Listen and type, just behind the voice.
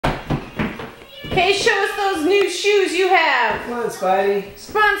Okay, show us those new shoes you have. Come on, Spidey.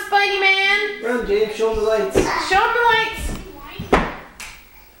 Come on, Spidey man. Run, James. Show them the lights. Show them the lights.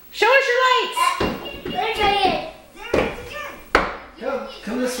 Show us your lights.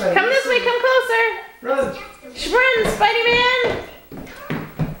 Come this way. Come this way. Come closer. Run. Run, Spidey man.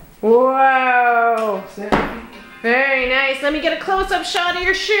 Whoa. Very nice. Let me get a close-up shot of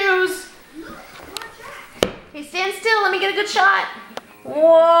your shoes. Okay, stand still. Let me get a good shot.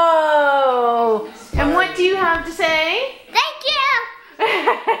 Whoa. And what do you have to say? Thank you.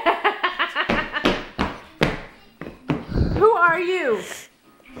 Who are you?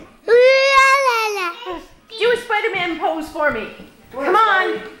 Do a Spider-Man pose for me. Come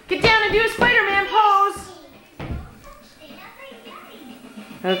on. Get down and do a Spider-Man pose.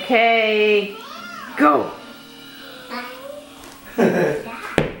 Okay. Go.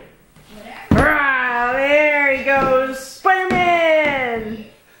 There he goes. Spider-Man.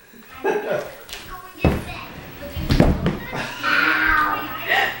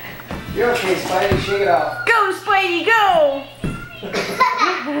 You're okay, Spidey. Shake it off. Go, Spidey, go.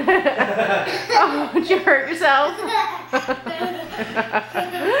 Oh, did you hurt yourself?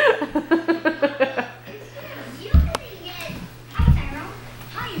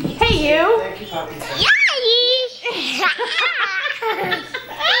 Hey, you. Thank you, Poppy.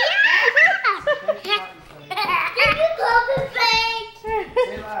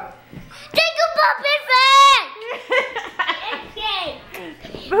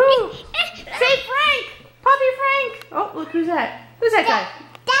 Who? Say Frank! Poppy Frank! Oh, look, who's that? Who's that guy?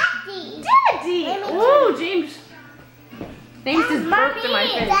 Daddy! Daddy! Oh, James. James just burped in my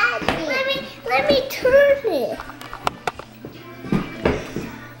face. Let me turn it.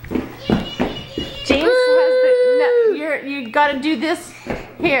 James has the... No, you gotta do this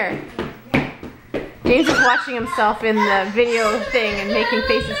here. James is watching himself in the video thing and making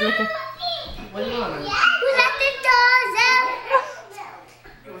faces. What do you want? Let the doors out.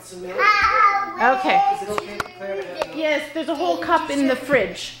 You want some milk? Okay. Is it okay for Claire to have milk? Yes, there's a whole cup in the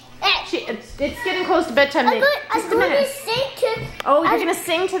fridge. It's getting close to bedtime. I'm Just a going to minute. sing to... Oh, you're gonna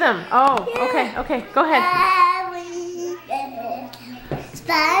sing to them. Oh, okay. Go ahead.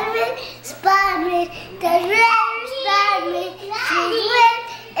 Spider-Man, Spider-Man, the red Spider-Man,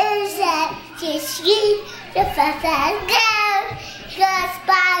 is that just you, the fast girl, the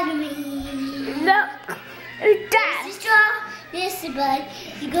Spider-Man. Look, that's the straw, this is bud,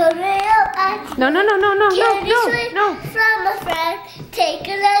 you go real out. No. No. From a friend, take a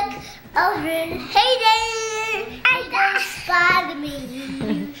look over. Hey there, I got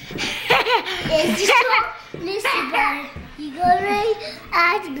Spider-Man. It's the straw, this is bud. You go right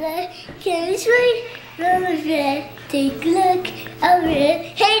at the blood, can swing from a friend, take a look over it.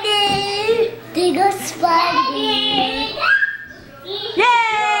 Hey there, they go Spider-Man.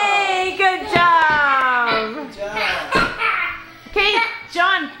 Yay! Good job. Good job. Okay,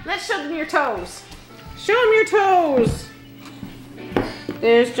 John, let's show them your toes. Show them your toes.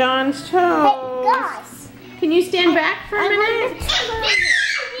 There's John's Hey toes. guys, Can you stand back for a minute?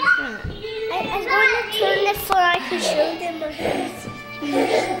 I'm going to turn it so I can show them my face.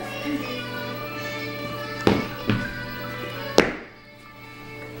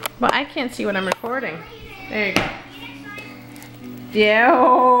 Well, I can't see what I'm recording. There you go. Yeah.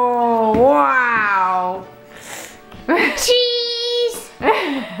 Oh, wow. Cheese!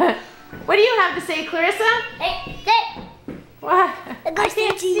 What do you have to say, Clarissa? Hey. What? I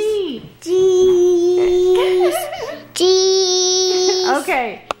can't see. Cheese! Cheese!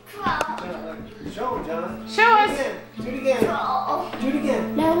 Okay. Show him, John. Show us. Do it again. Do it again.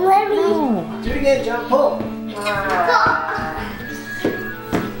 Now let me. Do it again, John. Pull.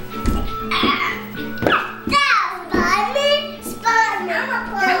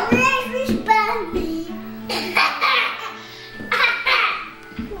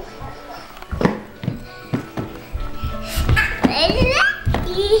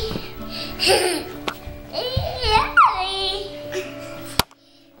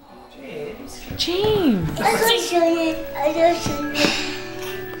 James. I'm going to show you. I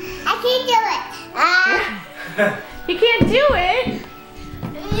can't do it. You can't do it.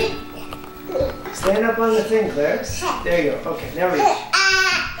 Stand up on the thing, Claire. There you go. Okay, now reach.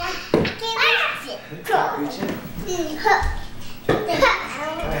 Reach it. Can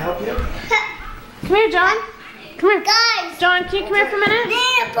I help you? Come here, John. Come here. Guys. John, can you come here for a minute?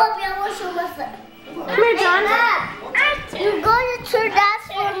 Puppy, I want to show my foot. Come here, John. You're going to turn that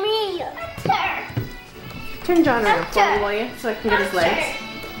for me. Turn John around for me, will you? So I can get his legs.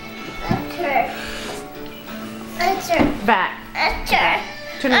 Back.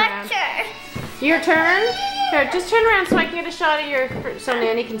 Turn around. Your turn. Here, just turn around so I can get a shot of your, so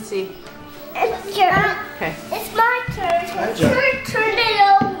Nanny can see. It's your turn. Okay. It's my turn. Hi, John. Turn it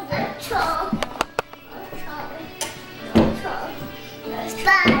over.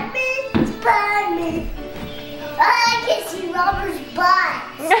 Spider-Man. I can see Robert's butt.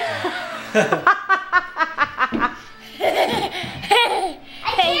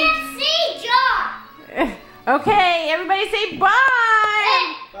 I can't see John. Okay, everybody say bye.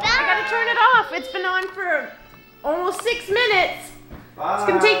 Bye. I gotta turn it off. It's been on for almost 6 minutes. Bye. It's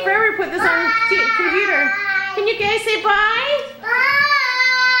gonna take forever to put this on the computer. Can you guys say bye? Bye.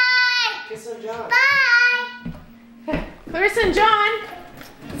 Kiss on John. Bye. Clarissa and John,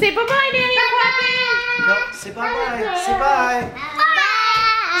 say bye-bye, Danny and Poppy. No, say bye-bye. Say bye. Bye.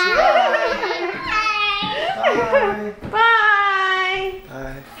 Say bye. Bye.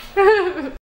 Bye. Bye.